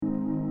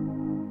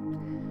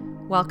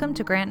Welcome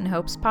to Grant and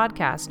Hope's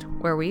podcast,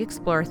 where we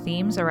explore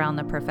themes around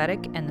the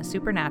prophetic and the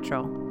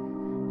supernatural.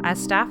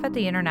 As staff at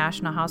the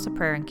International House of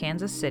Prayer in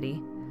Kansas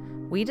City,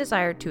 we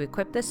desire to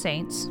equip the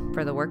saints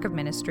for the work of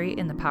ministry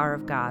in the power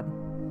of God.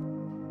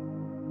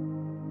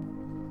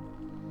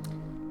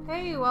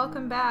 Hey,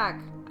 welcome back.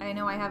 I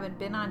know I haven't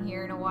been on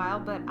here in a while,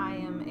 but I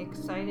am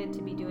excited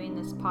to be doing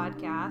this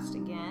podcast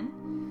again.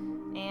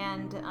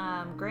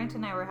 And Grant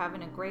and I were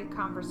having a great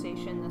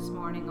conversation this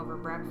morning over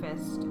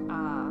breakfast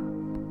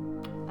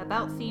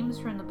about themes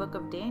from the book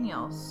of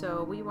Daniel.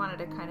 So we wanted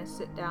to kind of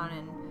sit down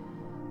and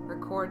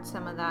record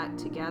some of that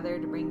together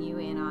to bring you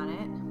in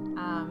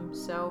on it.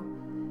 So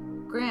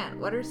Grant,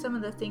 what are some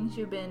of the things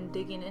you've been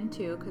digging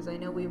into? Because I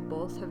know we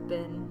both have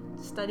been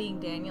studying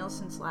Daniel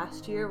since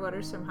last year. What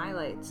are some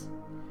highlights?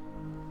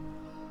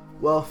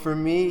 Well, for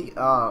me,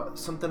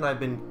 something I've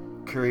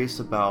been curious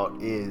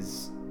about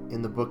is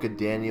in the book of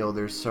Daniel,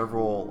 there's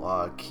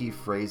several key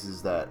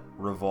phrases that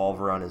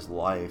revolve around his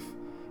life,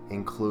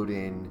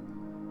 including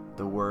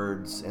the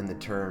words and the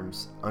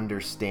terms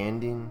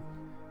understanding,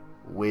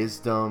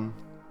 wisdom,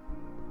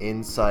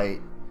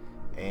 insight,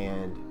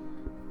 and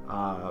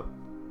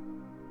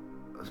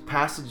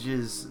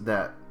passages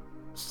that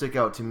stick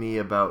out to me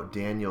about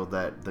Daniel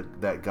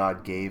that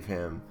God gave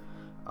him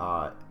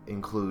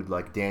include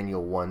like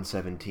Daniel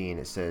 1:17.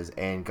 It says,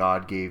 "And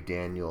God gave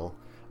Daniel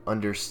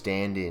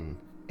understanding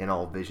in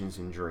all visions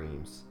and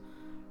dreams."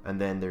 And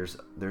then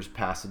there's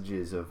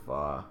passages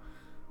of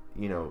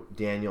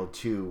Daniel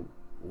 2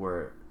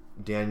 where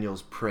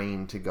Daniel's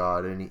praying to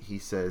God, and he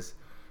says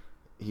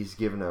he's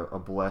given a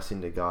blessing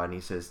to God, and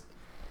he says,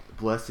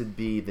 "Blessed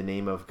be the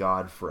name of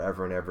God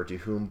forever and ever, to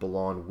whom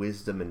belong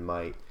wisdom and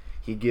might.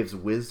 He gives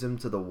wisdom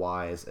to the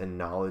wise and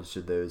knowledge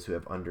to those who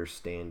have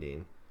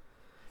understanding."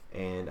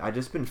 And I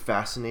just been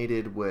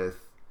fascinated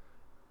with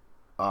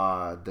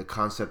the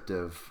concept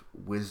of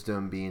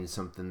wisdom being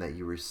something that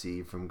you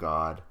receive from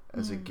God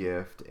as a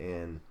gift,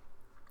 and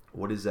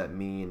what does that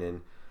mean,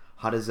 and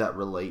how does that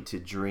relate to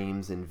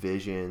dreams and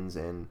visions?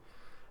 And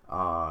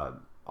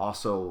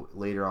also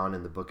later on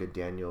in the book of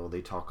Daniel,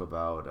 they talk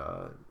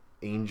about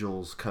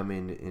angels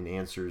coming in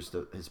answers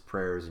to his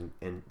prayers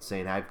and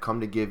saying, "I've come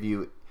to give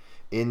you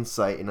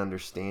insight and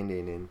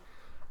understanding." And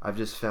I've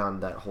just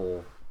found that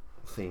whole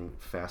thing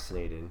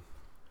fascinating.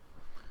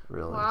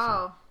 Really.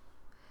 Wow.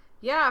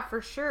 Yeah,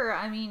 for sure.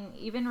 I mean,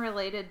 even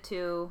related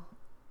to,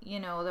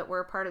 that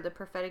we're part of the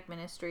prophetic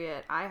ministry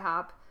at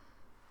IHOP,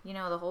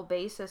 the whole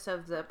basis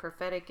of the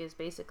prophetic is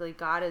basically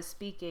God is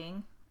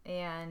speaking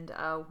and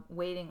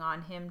waiting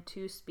on him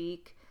to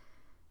speak,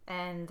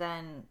 and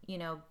then,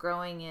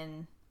 growing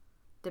in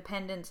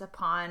dependence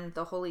upon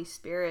the Holy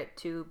Spirit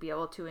to be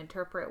able to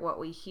interpret what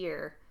we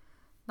hear,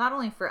 not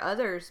only for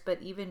others,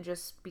 but even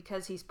just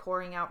because he's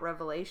pouring out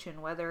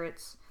revelation, whether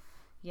it's,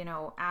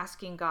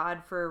 asking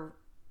God for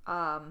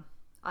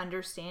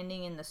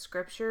understanding in the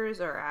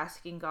scriptures, or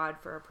asking God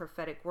for a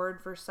prophetic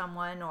word for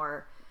someone,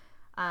 or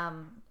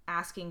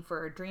asking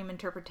for a dream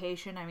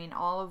interpretation. I mean,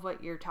 all of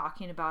what you're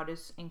talking about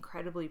is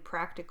incredibly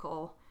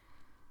practical,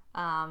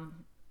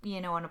 and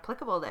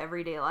applicable to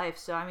everyday life.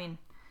 So, I mean,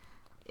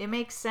 it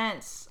makes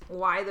sense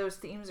why those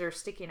themes are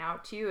sticking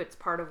out to you. It's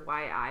part of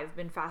why I've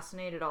been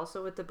fascinated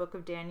also with the book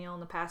of Daniel in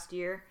the past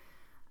year.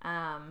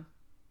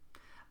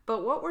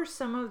 But what were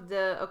some of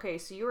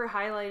so you were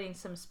highlighting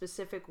some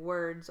specific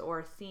words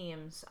or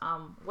themes.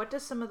 What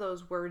does some of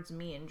those words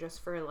mean,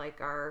 just for like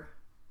our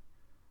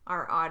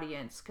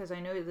audience? Because I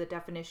know the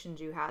definitions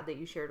you had that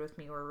you shared with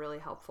me were really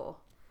helpful.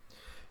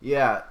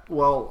 Yeah,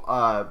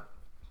 well,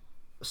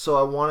 so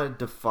I want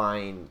to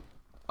define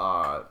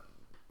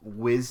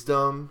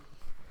wisdom,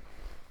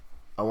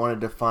 I want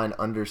to define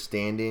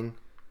understanding,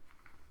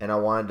 and I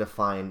want to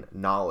define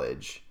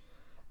knowledge.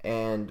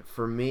 And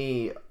for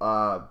me,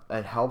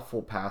 a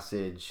helpful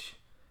passage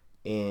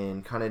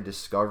in kind of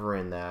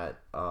discovering that,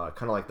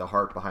 kind of like the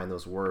heart behind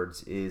those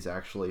words, is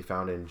actually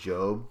found in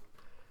Job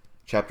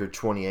chapter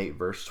 28,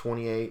 verse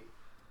 28.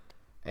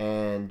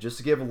 And just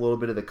to give a little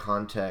bit of the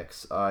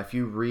context, if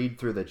you read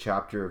through the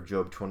chapter of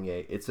Job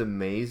 28, it's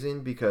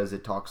amazing because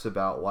it talks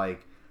about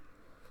like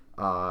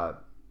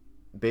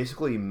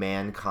basically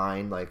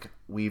mankind. Like,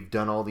 we've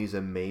done all these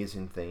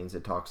amazing things.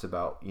 It talks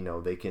about,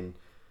 they can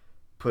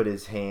put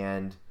his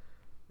hand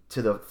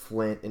to the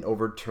flint and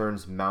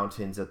overturns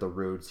mountains at the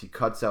roots. He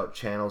cuts out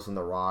channels in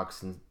the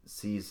rocks and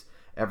sees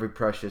every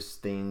precious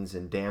things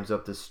and dams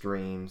up the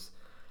streams.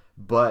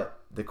 But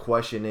the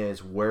question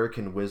is, where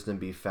can wisdom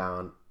be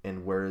found,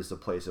 and where is the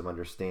place of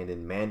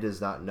understanding? Man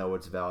does not know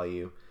its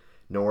value,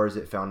 nor is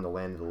it found in the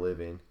land of the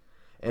living.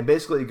 And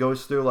basically it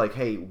goes through like,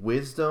 hey,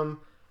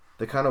 wisdom,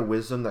 the kind of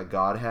wisdom that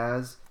God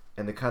has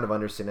and the kind of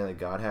understanding that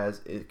God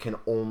has, it can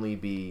only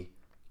be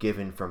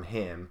given from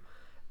him.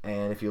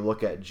 And if you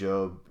look at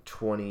Job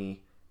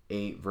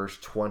 28 verse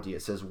 20,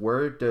 it says,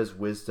 "Where does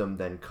wisdom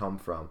then come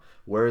from?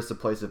 Where is the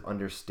place of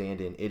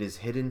understanding? It is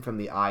hidden from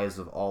the eyes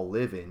of all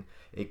living,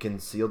 it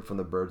concealed from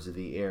the birds of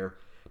the air.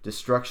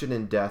 Destruction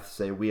and death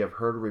say, we have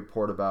heard a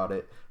report about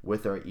it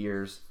with our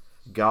ears.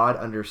 God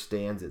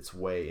understands its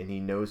way, and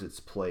he knows its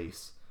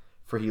place.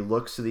 for he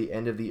looks to the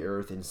end of the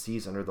earth and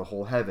sees under the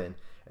whole heaven.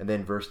 And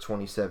then verse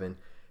 27,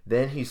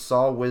 then he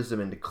saw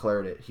wisdom and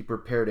declared it. He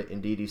prepared it.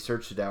 Indeed, he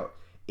searched it out.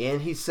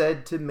 And he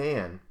said to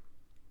man,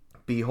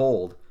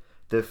 behold,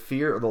 the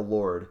fear of the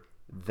Lord,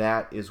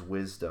 that is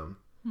wisdom.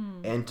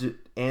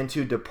 And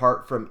to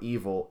depart from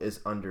evil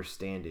is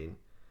understanding.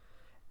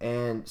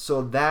 And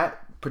so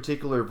that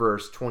particular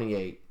verse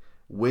 28,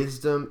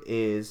 wisdom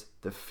is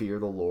the fear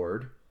of the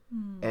Lord,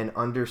 and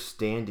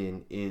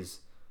understanding is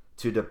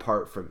to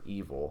depart from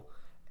evil.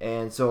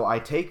 And so I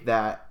take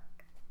that,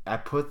 I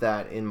put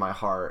that in my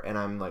heart, and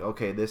I'm like,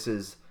 okay, this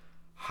is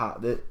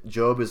how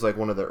Job is like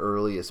one of the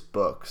earliest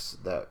books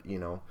that, you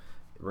know,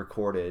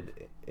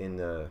 recorded in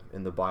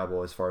the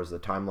Bible as far as the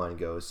timeline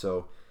goes.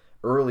 So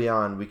early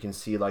on, we can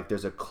see like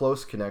there's a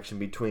close connection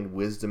between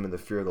wisdom and the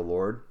fear of the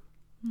Lord,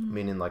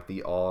 meaning like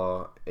the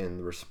awe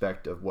and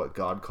respect of what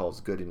God calls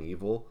good and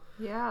evil.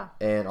 Yeah.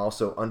 And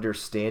also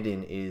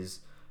understanding is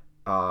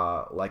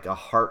like a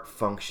heart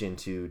function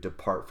to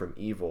depart from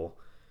evil.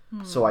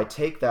 So I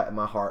take that in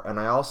my heart, and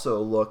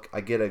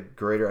I get a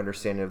greater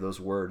understanding of those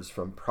words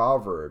from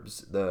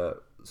Proverbs,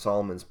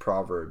 Solomon's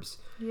Proverbs.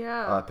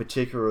 Yeah.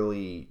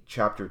 Particularly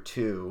chapter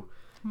 2.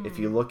 If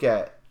you look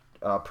at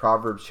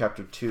Proverbs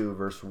chapter 2,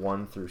 verse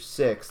 1 through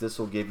 6, this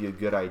will give you a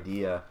good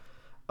idea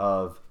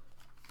of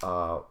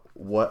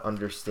what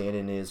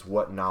understanding is,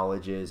 what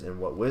knowledge is,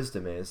 and what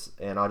wisdom is.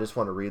 And I just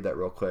want to read that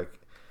real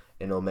quick,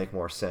 and it'll make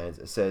more sense.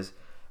 It says,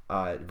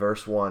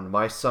 verse 1,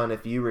 my son,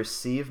 if you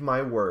receive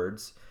my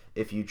words,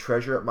 if you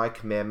treasure up my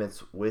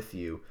commandments with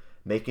you,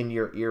 making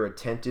your ear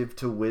attentive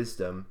to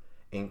wisdom,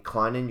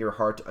 inclining your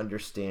heart to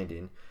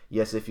understanding,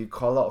 yes, if you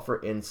call out for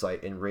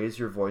insight and raise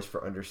your voice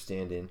for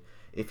understanding,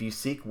 if you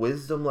seek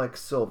wisdom like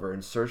silver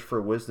and search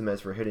for wisdom as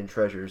for hidden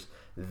treasures,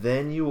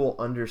 then you will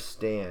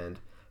understand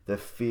the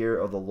fear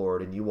of the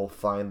Lord, and you will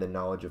find the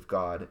knowledge of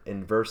God.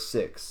 In verse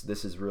 6,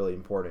 this is really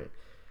important.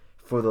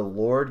 For the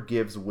Lord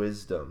gives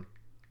wisdom,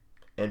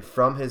 and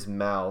from his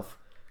mouth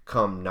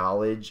come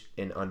knowledge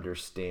and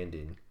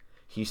understanding.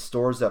 He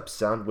stores up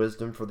sound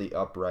wisdom for the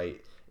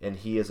upright, and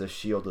he is a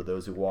shield to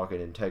those who walk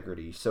in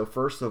integrity. So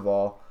first of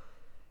all,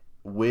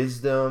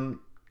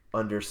 wisdom,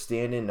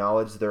 understanding,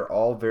 knowledge, they're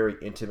all very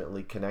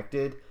intimately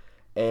connected,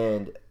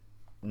 and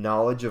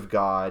knowledge of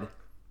God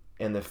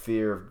and the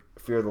fear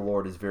of the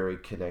Lord is very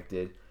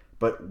connected.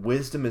 But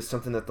wisdom is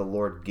something that the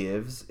Lord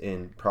gives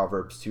in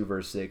Proverbs 2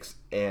 verse 6,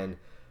 and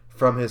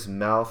from his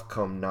mouth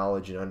come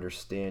knowledge and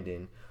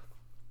understanding.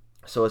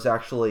 So it's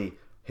actually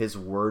his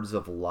words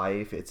of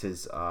life. It's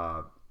his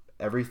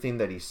everything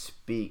that he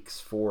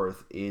speaks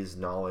forth is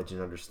knowledge and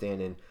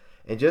understanding.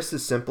 And just to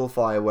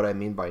simplify what I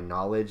mean by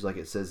knowledge, like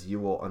it says, you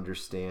will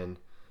understand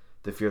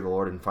the fear of the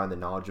Lord and find the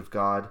knowledge of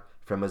God.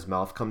 From his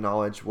mouth come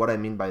knowledge. What I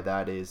mean by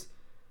that is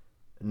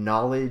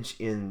knowledge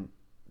in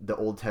the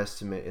Old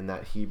Testament, in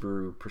that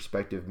Hebrew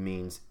perspective,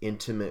 means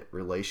intimate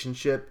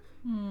relationship,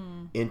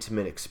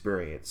 intimate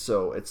experience.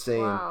 So it's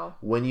saying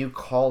when you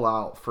call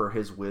out for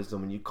his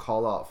wisdom, when you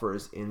call out for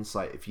his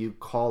insight, if you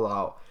call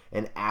out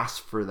and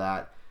ask for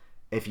that,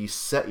 if you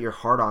set your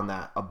heart on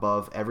that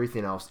above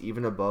everything else,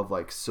 even above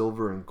like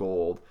silver and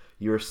gold,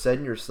 you're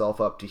setting yourself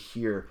up to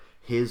hear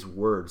his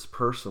words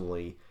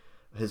personally,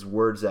 his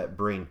words that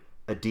bring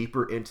a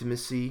deeper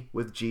intimacy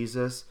with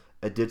Jesus,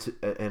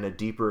 and a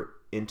deeper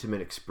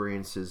intimate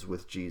experiences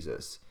with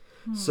Jesus.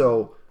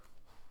 So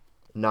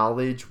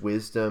knowledge,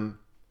 wisdom,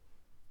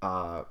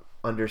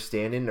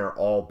 understanding are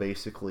all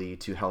basically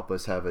to help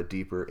us have a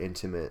deeper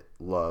intimate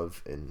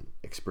love and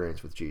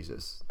experience with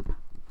Jesus.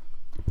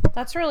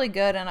 That's really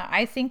good. And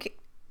I think,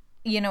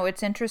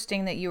 it's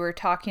interesting that you were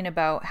talking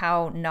about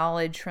how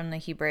knowledge from the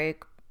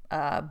Hebraic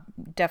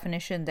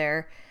definition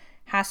there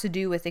has to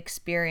do with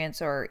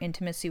experience or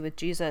intimacy with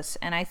Jesus.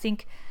 And I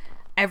think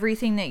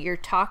everything that you're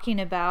talking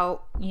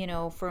about,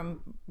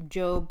 from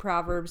Job,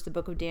 Proverbs, the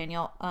book of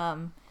Daniel,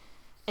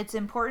 it's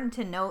important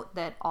to note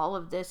that all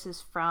of this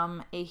is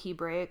from a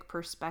Hebraic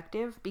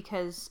perspective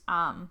because,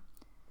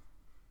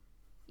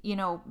 living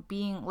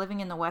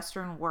in the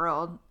Western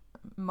world,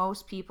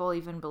 most people,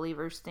 even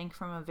believers, think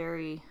from a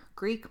very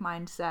Greek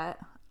mindset,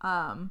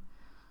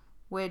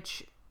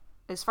 which,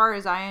 as far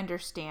as I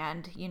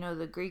understand,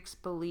 the Greeks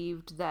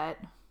believed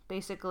that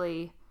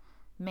basically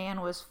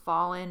man was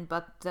fallen,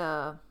 but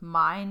the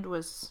mind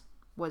was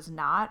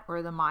not,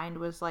 or the mind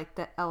was like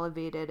the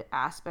elevated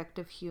aspect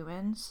of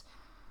humans.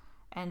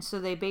 And so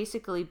they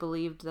basically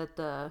believed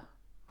that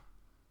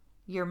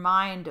your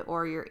mind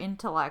or your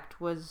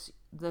intellect was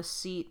the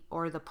seat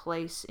or the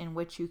place in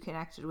which you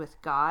connected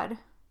with God.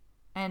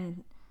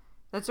 And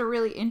that's a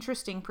really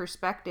interesting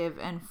perspective.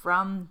 And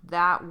from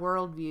that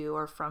worldview,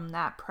 or from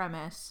that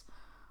premise,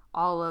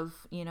 all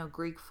of,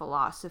 Greek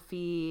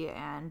philosophy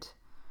and,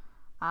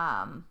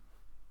 that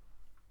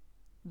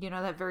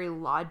very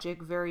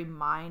logic, very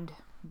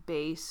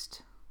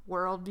mind-based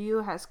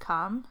worldview has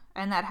come.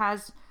 And that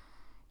has,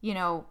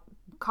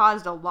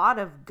 caused a lot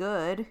of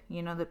good,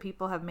 that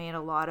people have made a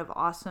lot of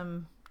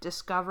awesome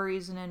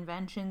discoveries and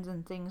inventions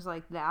and things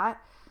like that.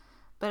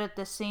 But at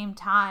the same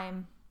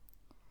time,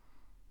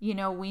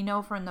 we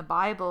know from the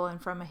Bible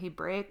and from a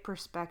Hebraic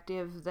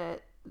perspective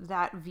that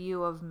that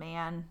view of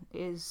man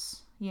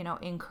is,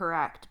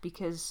 incorrect,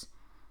 because,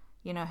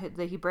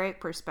 the Hebraic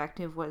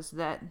perspective was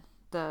that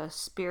the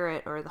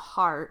spirit or the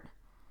heart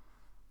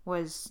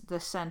was the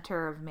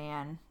center of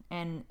man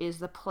and is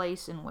the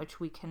place in which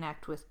we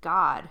connect with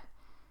God.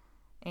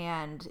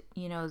 And,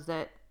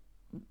 that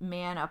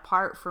man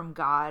apart from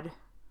God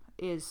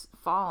is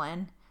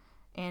fallen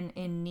and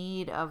in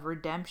need of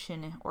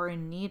redemption, or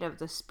in need of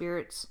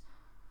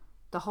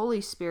the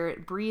Holy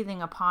Spirit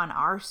breathing upon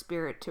our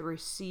spirit to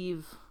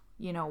receive,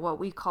 what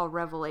we call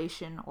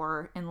revelation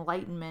or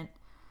enlightenment,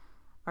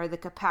 or the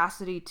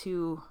capacity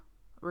to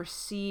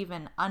receive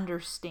and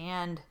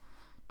understand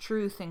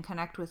truth and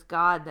connect with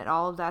God. That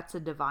all of that's a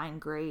divine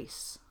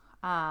grace.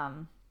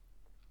 So,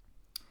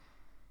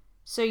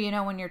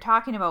 when you're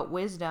talking about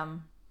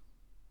wisdom,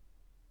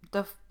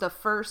 the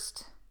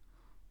first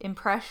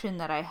impression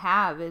that I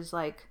have is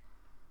like,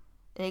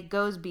 it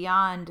goes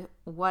beyond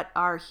what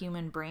our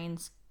human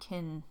brains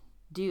can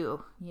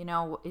do.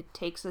 It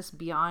takes us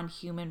beyond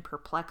human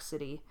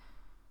perplexity.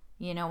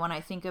 When I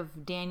think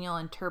of Daniel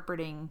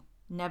interpreting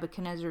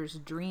Nebuchadnezzar's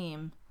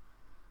dream,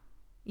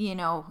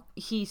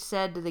 he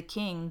said to the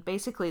king,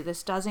 basically,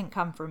 this doesn't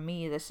come from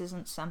me. This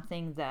isn't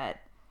something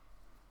that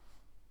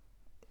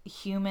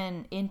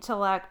human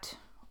intellect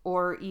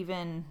or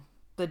even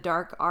the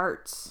dark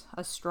arts,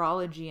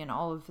 astrology and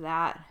all of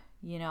that,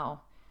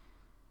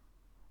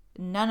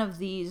 none of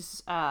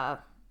these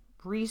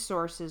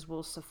resources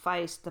will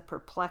suffice the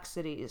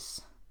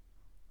perplexities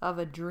of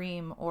a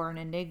dream or an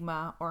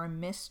enigma or a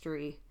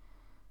mystery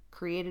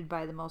created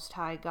by the Most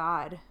High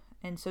God.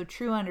 And so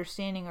true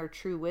understanding or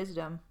true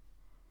wisdom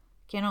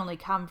can only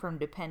come from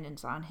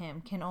dependence on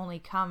Him, can only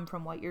come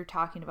from what you're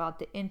talking about,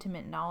 the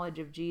intimate knowledge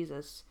of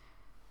Jesus,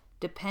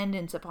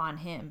 dependence upon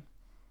Him,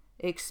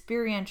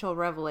 experiential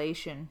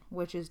revelation,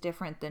 which is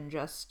different than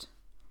just,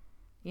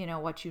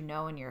 what you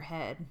know in your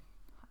head.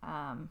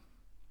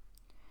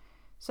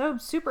 So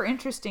super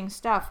interesting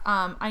stuff.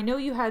 I know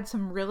you had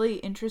some really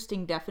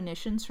interesting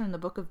definitions from the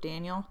book of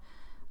Daniel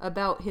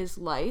about his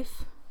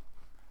life.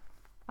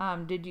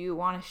 Did you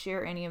want to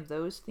share any of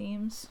those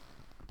themes?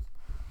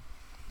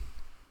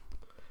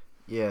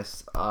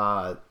 Yes.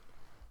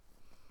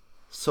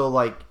 So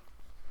like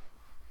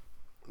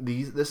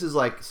this is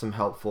like some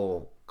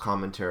helpful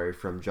commentary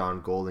from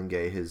John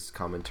Goldingay, his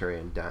commentary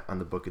on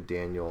the book of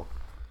Daniel.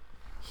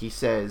 He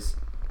says,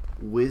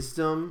 the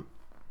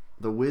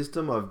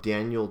wisdom of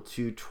Daniel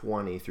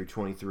 2:20 through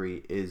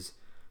 23 is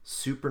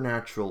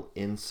supernatural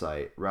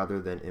insight rather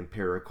than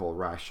empirical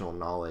rational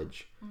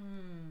knowledge.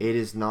 It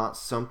is not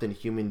something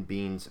human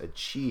beings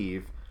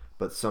achieve,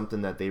 but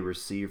something that they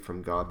receive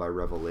from God by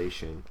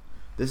revelation.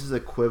 This is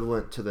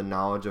equivalent to the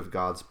knowledge of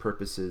God's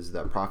purposes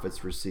that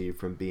prophets receive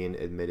from being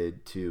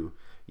admitted to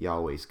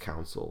Yahweh's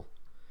counsel.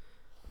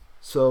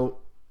 So,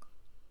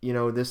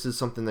 this is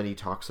something that he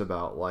talks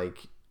about,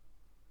 like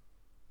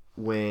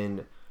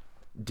when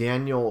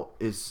Daniel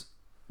is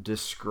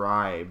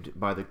described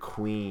by the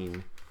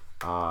queen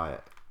of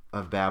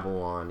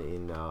Babylon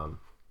in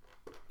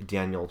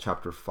Daniel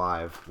chapter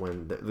 5,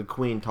 when the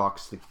queen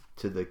talks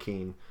to the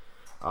king.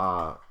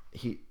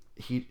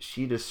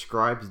 She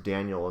describes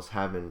Daniel as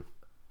having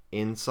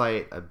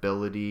insight,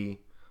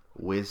 ability,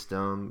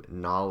 wisdom,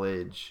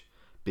 knowledge,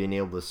 being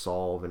able to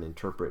solve and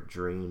interpret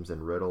dreams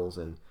and riddles.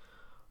 And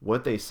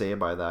what they say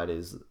by that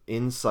is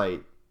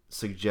insight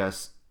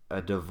suggests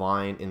a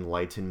divine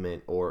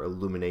enlightenment or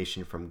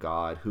illumination from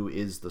God, who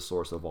is the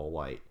source of all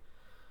light.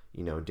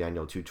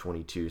 Daniel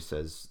 2:22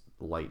 says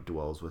light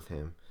dwells with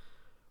him.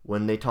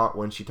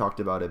 When she talked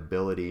about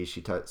ability,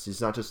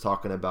 she's not just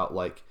talking about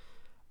like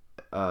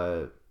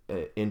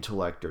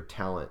intellect or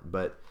talent,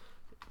 but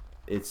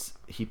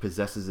he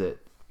possesses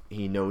it.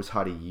 He knows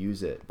how to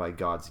use it by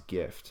God's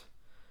gift.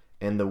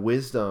 And the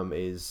wisdom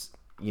is,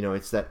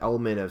 it's that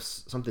element of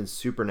something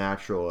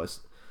supernatural,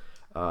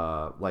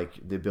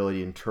 like the ability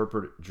to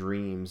interpret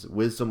dreams,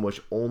 wisdom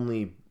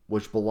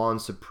which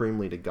belongs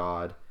supremely to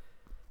God,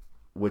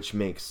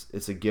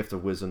 it's a gift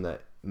of wisdom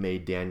that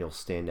made Daniel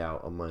stand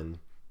out among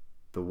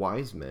the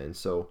wise men.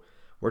 So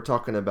we're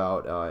talking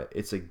about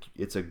it's a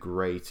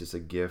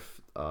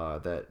gift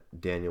that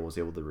Daniel was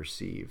able to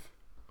receive.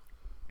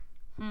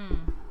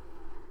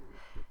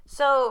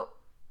 So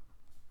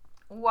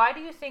why do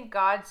you think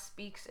God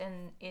speaks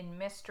in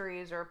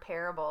mysteries or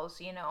parables?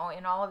 In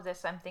all of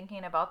this, I'm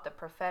thinking about the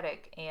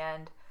prophetic,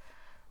 and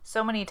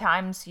so many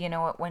times,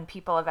 when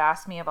people have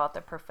asked me about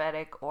the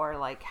prophetic, or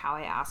like how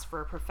I ask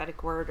for a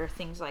prophetic word or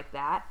things like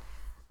that,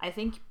 I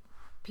think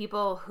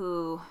people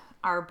who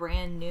are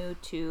brand new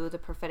to the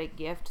prophetic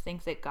gift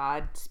think that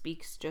God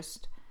speaks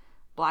just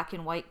black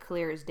and white,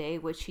 clear as day,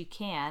 which He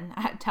can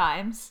at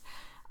times.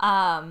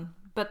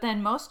 But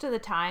then most of the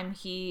time,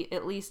 He,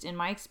 at least in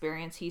my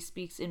experience, He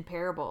speaks in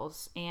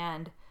parables.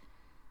 And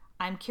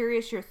I'm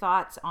curious your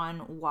thoughts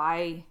on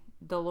why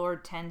the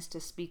Lord tends to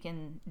speak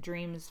in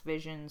dreams,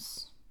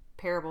 visions,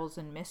 parables,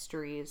 and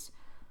mysteries,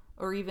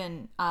 or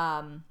even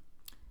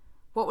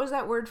What was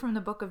that word from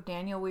the book of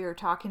Daniel we were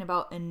talking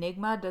about?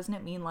 Enigma? Doesn't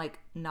it mean like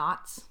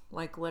knots?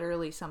 Like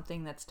literally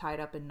something that's tied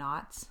up in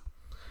knots?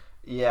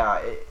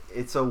 Yeah,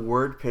 it's a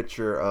word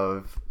picture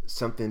of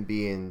something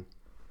being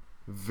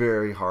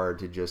very hard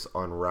to just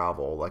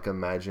unravel. Like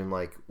imagine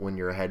like when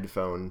your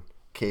headphone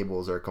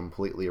cables are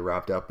completely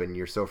wrapped up and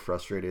you're so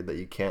frustrated that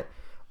you can't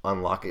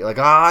unlock it. Like,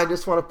 I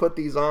just want to put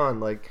these on.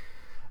 Like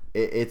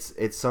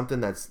it's something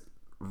that's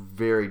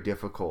very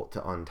difficult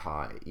to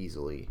untie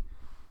easily.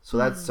 So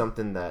that's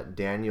something that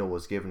Daniel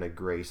was given a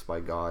grace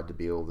by God to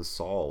be able to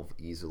solve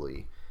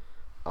easily.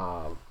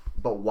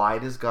 But why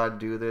does God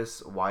do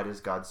this? Why does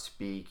God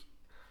speak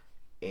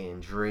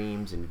in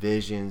dreams and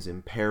visions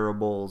and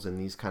parables and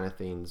these kind of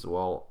things?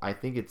 Well, I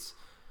think it's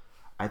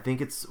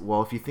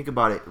well, if you think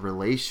about it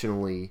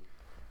relationally,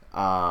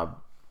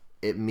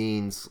 it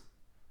means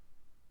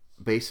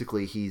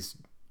basically he's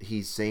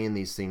saying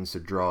these things to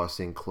draw us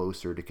in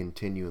closer to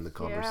continue in the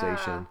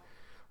conversation. Yeah.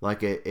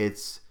 Like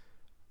it's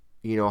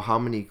how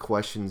many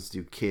questions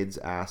do kids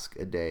ask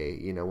a day?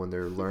 When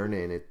they're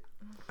learning it.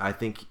 I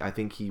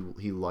think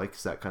he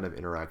likes that kind of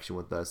interaction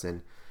with us,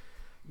 and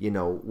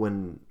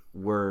when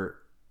we're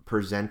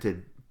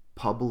presented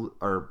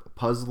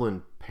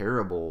puzzling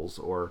parables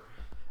or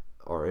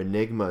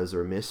enigmas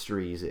or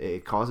mysteries,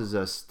 it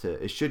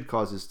should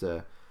cause us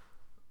to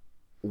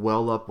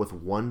well up with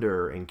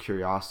wonder and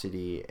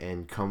curiosity,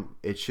 and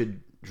it should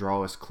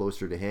draw us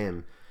closer to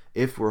him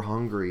if we're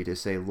hungry to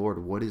say,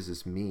 Lord, what does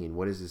this mean?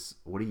 What is this?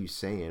 What are you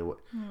saying?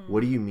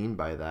 What do you mean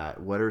by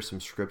that? What are some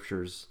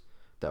scriptures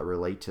that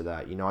relate to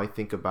that? I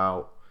think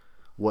about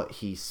what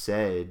he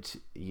said,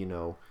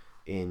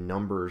 in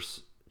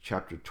Numbers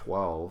chapter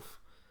 12.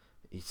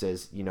 He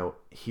says,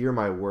 hear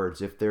my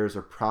words. If there is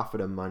a prophet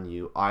among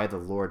you, I, the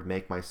Lord,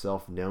 make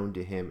myself known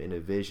to him in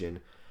a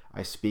vision.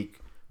 I speak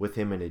with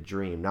him in a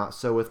dream. Not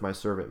so with my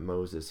servant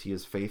Moses. He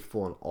is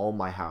faithful in all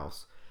my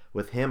house.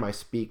 With him I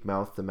speak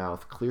mouth to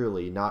mouth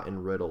clearly, not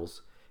in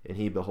riddles, and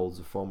he beholds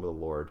the form of the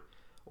Lord.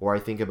 Or I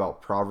think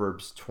about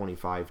Proverbs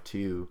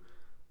 25:2.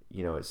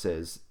 It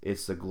says,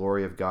 it's the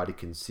glory of God to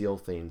conceal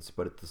things,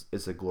 but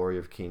it's the glory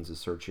of kings to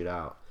search it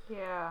out.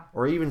 Yeah.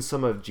 Or even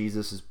some of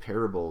Jesus's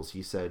parables.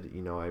 He said,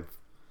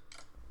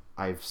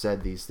 I've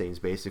said these things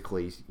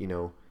basically,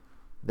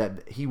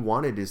 that he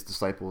wanted his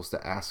disciples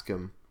to ask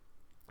him.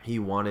 He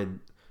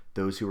wanted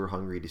those who were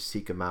hungry to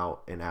seek him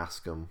out and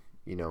ask him,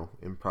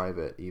 in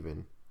private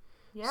even.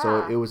 Yeah.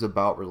 So it was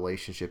about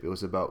relationship. It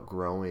was about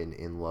growing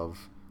in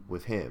love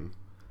with him.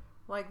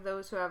 Like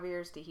those who have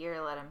ears to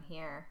hear, let him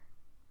hear.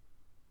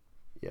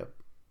 Yep.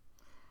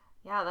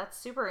 Yeah, that's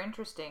super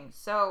interesting.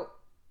 So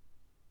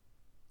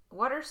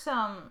what are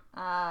some,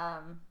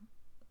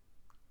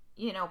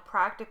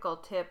 practical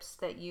tips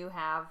that you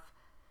have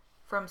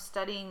from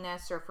studying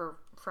this or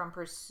from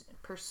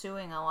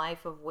pursuing a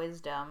life of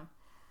wisdom,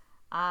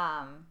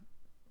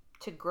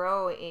 to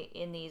grow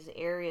in these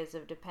areas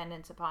of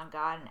dependence upon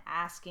God and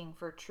asking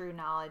for true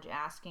knowledge,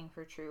 asking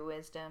for true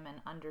wisdom and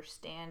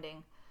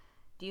understanding?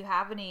 Do you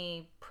have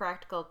any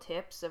practical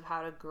tips of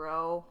how to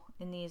grow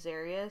in these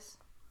areas?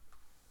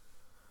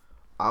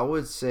 I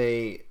would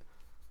say,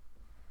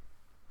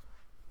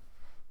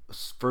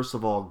 first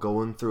of all,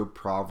 going through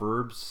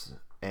Proverbs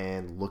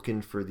and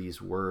looking for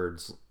these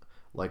words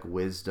like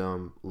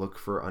wisdom, look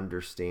for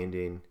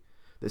understanding.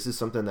 This is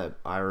something that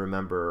I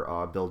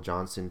remember Bill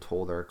Johnson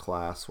told our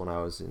class when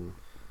I was in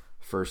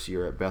first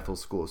year at Bethel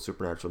School of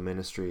Supernatural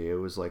Ministry. It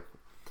was like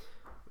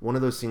one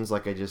of those things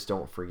like I just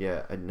don't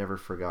forget. I never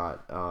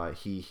forgot.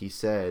 He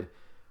said,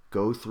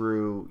 go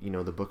through,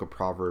 the book of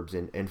Proverbs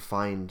and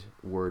find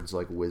words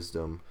like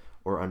wisdom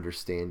or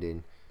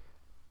understanding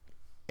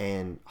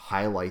and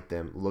highlight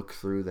them, look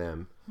through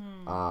them,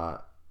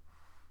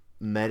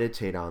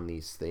 meditate on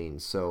these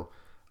things. So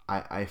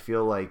I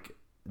feel like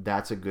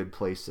that's a good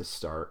place to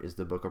start, is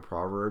the book of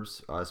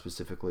Proverbs,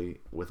 specifically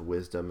with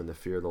wisdom and the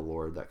fear of the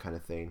Lord, that kind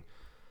of thing.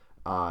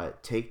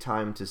 Take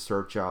time to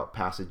search out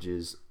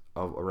passages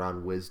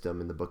around wisdom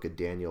in the book of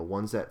Daniel,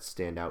 ones that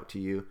stand out to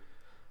you.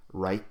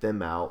 Write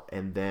them out,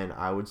 and then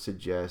I would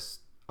suggest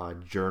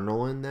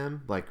journaling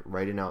them, like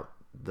writing out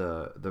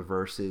the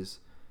verses.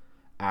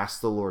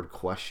 Ask the Lord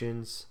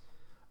questions.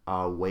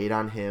 Wait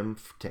on him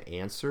to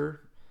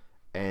answer,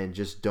 and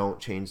just don't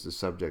change the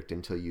subject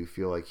until you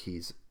feel like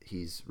he's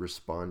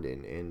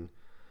responding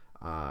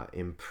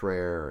in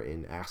prayer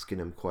and asking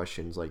him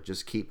questions. Like,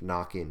 just keep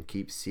knocking,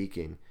 keep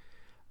seeking.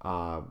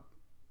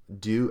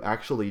 Do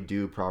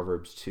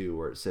Proverbs 2,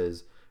 where it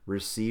says,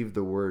 receive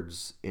the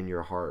words in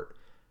your heart,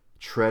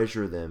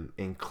 treasure them,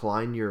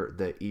 incline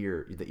the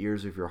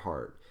ears of your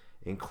heart,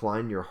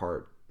 incline your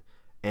heart,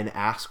 and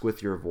ask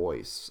with your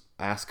voice.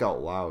 Ask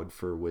out loud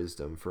for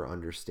wisdom, for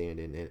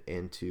understanding,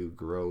 and to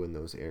grow in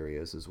those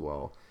areas as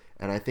well.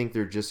 And I think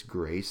they're just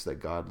grace that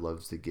God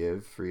loves to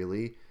give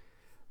freely.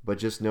 But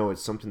just know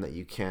it's something that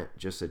you can't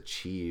just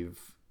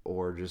achieve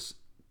or just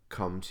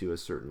come to a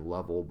certain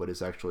level, but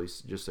it's actually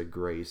just a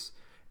grace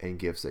and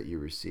gifts that you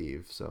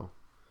receive. So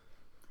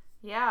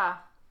yeah,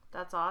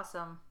 that's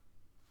awesome.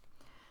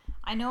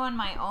 I know in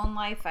my own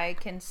life I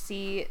can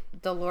see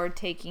the Lord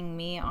taking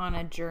me on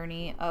a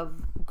journey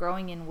of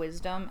growing in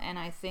wisdom, and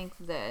I think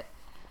that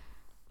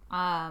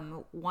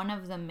one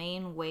of the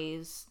main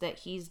ways that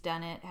he's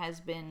done it has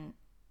been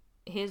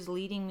his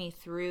leading me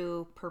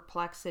through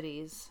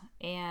perplexities.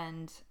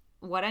 And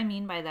what I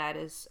mean by that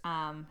is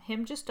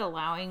him just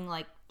allowing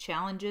like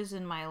challenges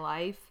in my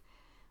life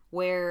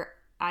where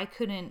I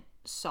couldn't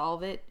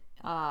solve it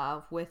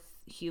with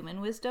human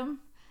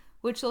wisdom,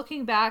 which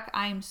looking back,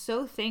 I'm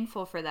so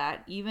thankful for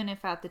that. Even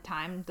if at the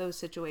time those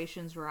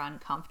situations were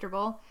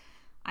uncomfortable,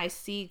 I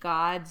see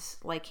God's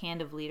like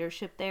hand of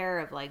leadership there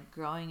of like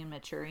growing and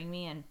maturing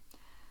me. And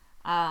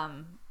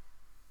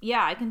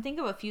yeah, I can think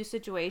of a few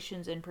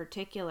situations in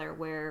particular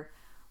where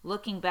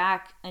looking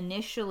back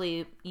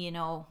initially, you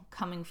know,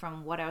 coming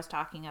from what I was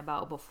talking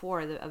about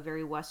before, a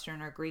very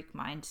Western or Greek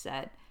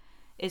mindset,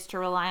 is to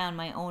rely on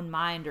my own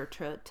mind or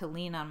to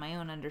lean on my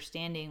own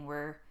understanding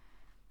where,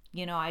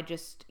 you know, I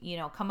just, you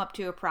know, come up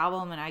to a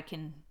problem and I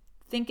can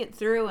think it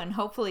through and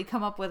hopefully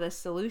come up with a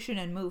solution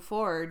and move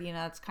forward. You know,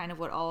 that's kind of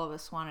what all of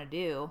us want to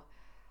do.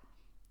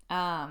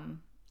 And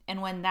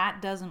when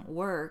that doesn't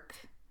work,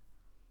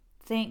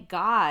 thank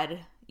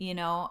God, you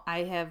know,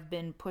 I have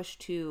been pushed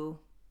to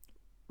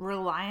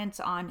reliance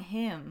on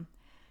him,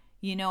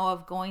 you know,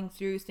 of going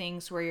through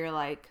things where you're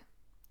like,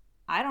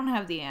 I don't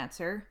have the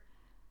answer.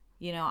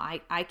 You know,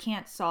 I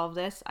can't solve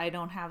this. I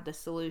don't have the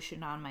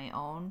solution on my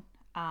own.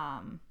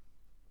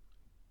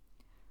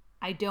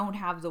 I don't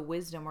have the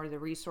wisdom or the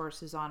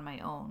resources on my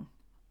own.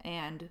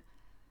 And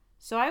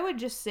so I would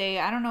just say,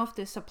 I don't know if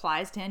this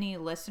applies to any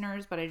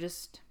listeners, but I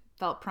just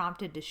felt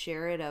prompted to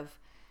share it of,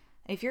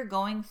 if you're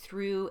going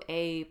through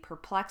a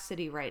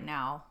perplexity right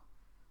now,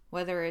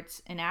 whether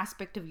it's an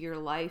aspect of your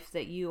life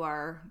that you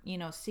are, you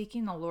know,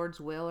 seeking the Lord's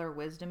will or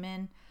wisdom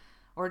in,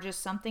 or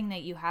just something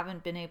that you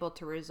haven't been able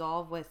to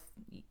resolve with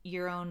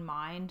your own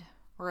mind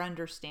or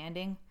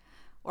understanding,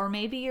 or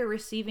maybe you're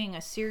receiving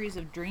a series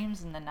of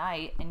dreams in the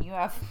night and you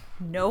have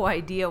no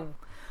idea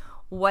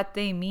what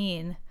they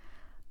mean.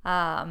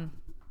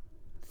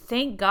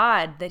 Thank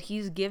God that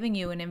he's giving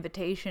you an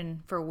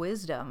invitation for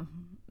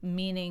wisdom,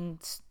 meaning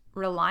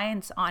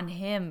reliance on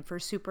him for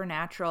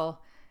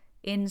supernatural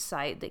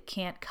insight that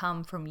can't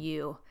come from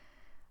you,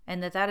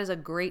 and that is a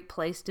great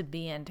place to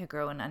be in to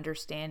grow in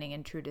understanding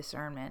and true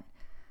discernment.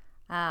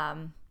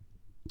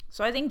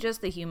 So I think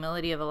just the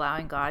humility of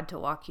allowing God to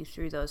walk you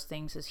through those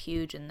things is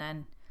huge. And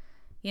then,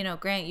 you know,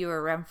 Grant, you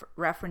were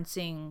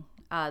referencing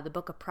the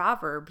book of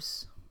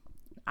Proverbs.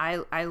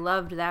 I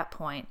loved that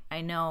point.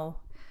 I know,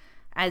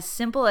 as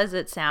simple as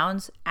it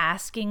sounds,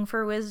 asking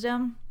for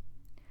wisdom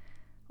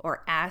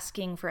or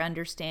asking for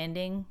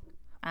understanding,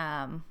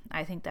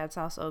 I think that's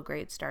also a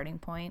great starting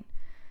point.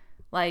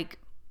 Like,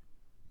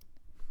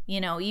 you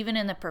know, even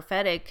in the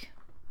prophetic,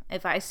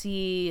 if I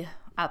see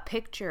a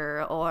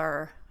picture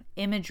or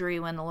imagery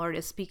when the Lord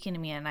is speaking to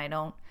me and I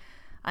don't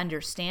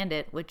understand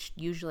it, which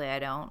usually I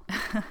don't,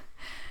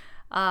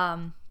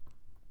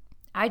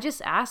 I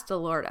just ask the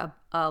Lord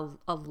a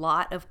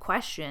lot of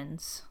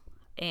questions,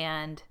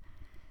 and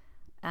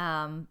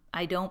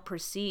I don't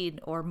proceed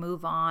or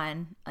move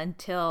on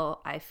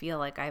until I feel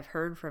like I've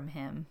heard from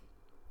him.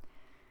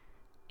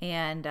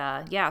 And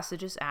so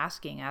just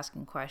asking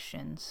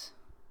questions.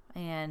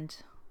 And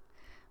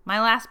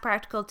my last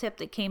practical tip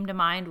that came to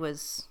mind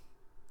was,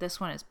 this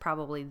one is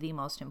probably the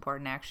most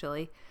important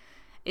actually,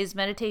 is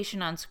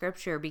meditation on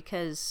scripture,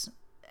 because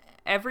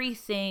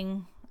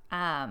everything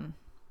that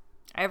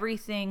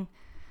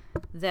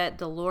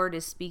the Lord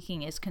is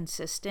speaking is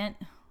consistent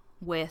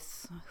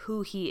with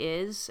who he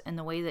is and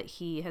the way that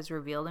he has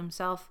revealed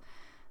himself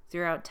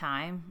throughout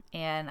time.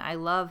 And I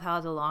love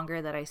how the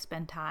longer that I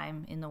spend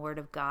time in the Word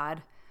of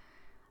God,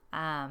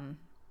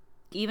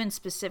 even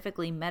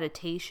specifically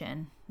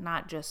meditation,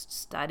 not just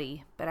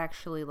study, but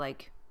actually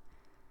like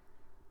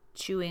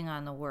chewing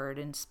on the Word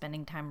and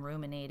spending time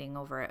ruminating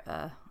over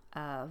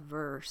a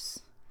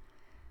verse,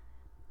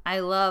 I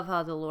love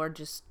how the Lord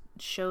just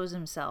shows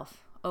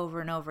himself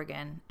over and over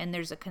again. And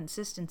there's a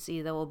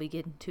consistency that will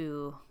begin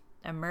to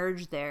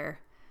emerge there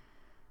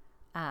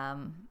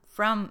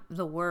from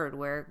the Word,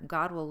 where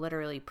God will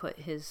literally put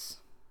his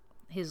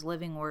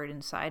living Word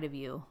inside of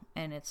you,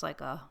 and it's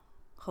like a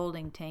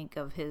holding tank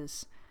of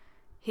his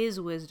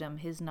wisdom,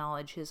 his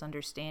knowledge, his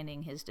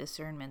understanding, his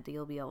discernment that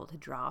you'll be able to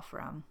draw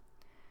from.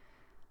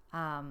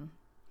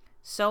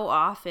 So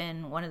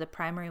often one of the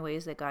primary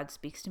ways that God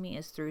speaks to me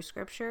is through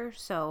scripture.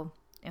 So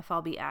if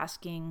I'll be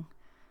asking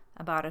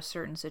about a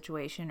certain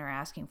situation or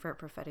asking for a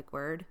prophetic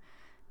word,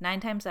 9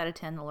 times out of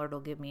 10 the Lord will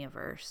give me a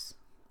verse,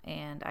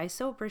 and I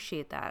so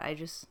appreciate that.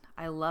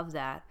 I love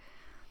that.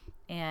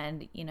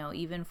 And you know,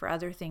 even for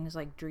other things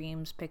like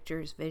dreams,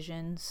 pictures,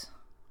 visions,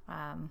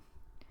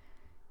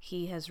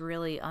 he has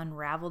really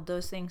unraveled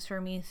those things for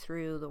me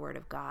through the Word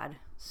of God.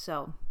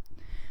 So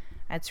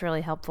that's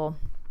really helpful.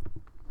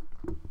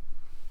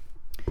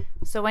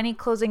 So any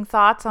closing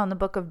thoughts on the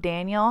book of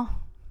Daniel?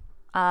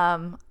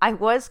 I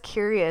was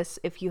curious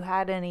if you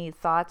had any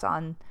thoughts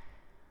on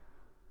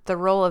the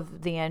role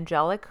of the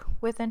angelic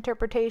with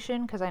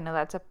interpretation, because I know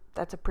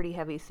that's a pretty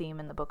heavy theme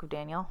in the book of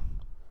Daniel.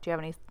 Do you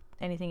have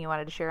anything you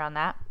wanted to share on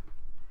that?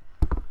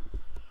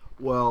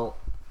 Well,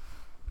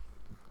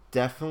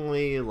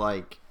 definitely,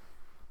 like,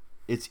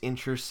 it's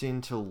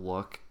interesting to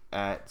look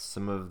at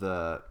some of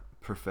the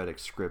prophetic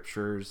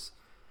scriptures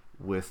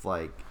with,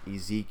 like,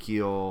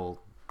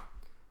 Ezekiel,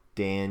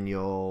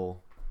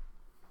 Daniel,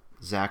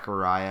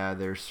 Zechariah.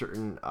 There's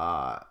certain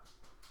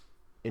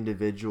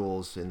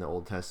individuals in the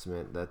Old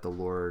Testament that the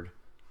Lord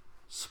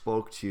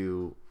spoke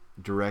to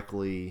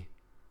directly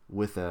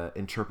with an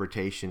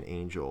interpretation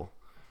angel.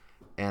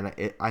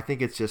 And I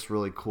think it's just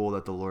really cool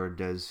that the Lord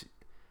does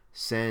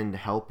send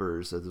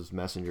helpers as those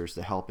messengers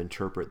to help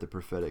interpret the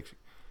prophetic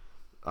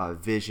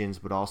visions,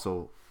 but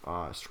also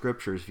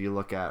scriptures. If you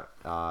look at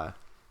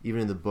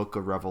even in the book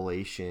of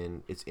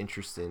Revelation, it's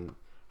interesting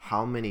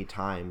how many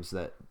times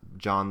that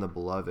John the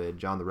Beloved,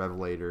 John the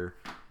Revelator,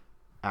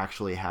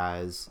 actually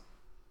has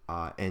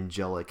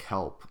angelic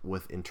help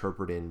with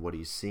interpreting what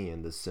he's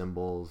seeing, the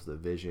symbols, the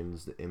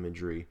visions, the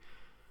imagery.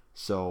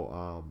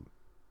 So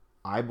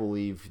I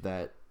believe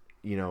that,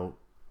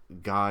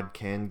 God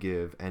can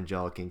give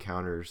angelic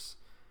encounters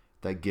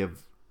that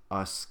give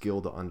us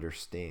skill to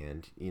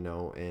understand,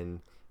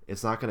 and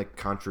it's not going to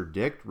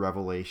contradict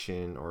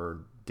Revelation or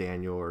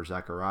Daniel or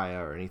Zechariah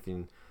or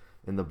anything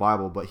in the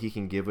Bible, but he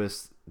can give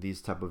us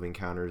these type of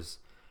encounters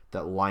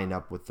that line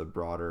up with the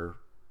broader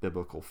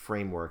biblical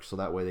framework, so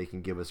that way they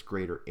can give us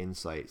greater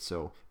insight,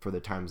 so for the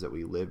times that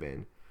we live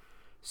in.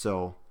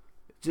 So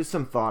just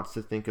some thoughts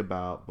to think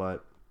about,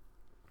 but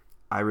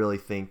I really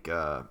think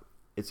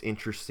it's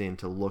interesting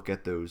to look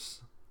at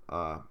those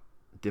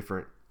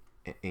different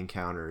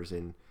encounters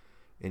and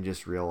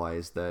just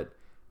realize that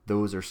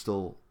those are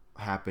still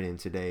happening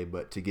today,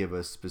 but to give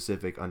us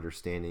specific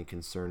understanding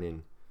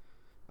concerning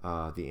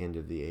the end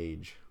of the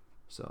age.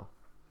 So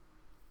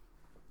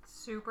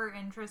super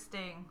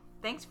interesting.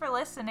 Thanks for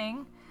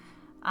listening.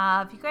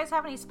 If you guys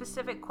have any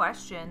specific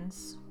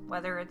questions,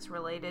 whether it's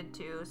related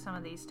to some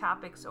of these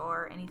topics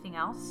or anything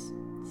else,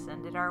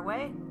 send it our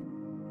way.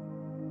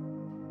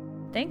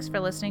 Thanks for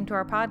listening to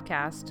our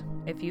podcast.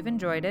 If you've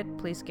enjoyed it,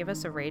 please give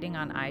us a rating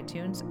on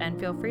iTunes and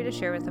feel free to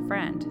share with a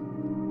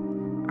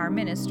friend. Our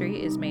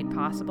ministry is made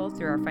possible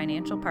through our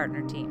financial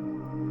partner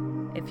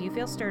team. If you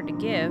feel stirred to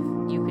give,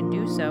 you can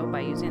do so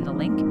by using the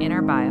link in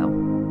our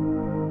bio.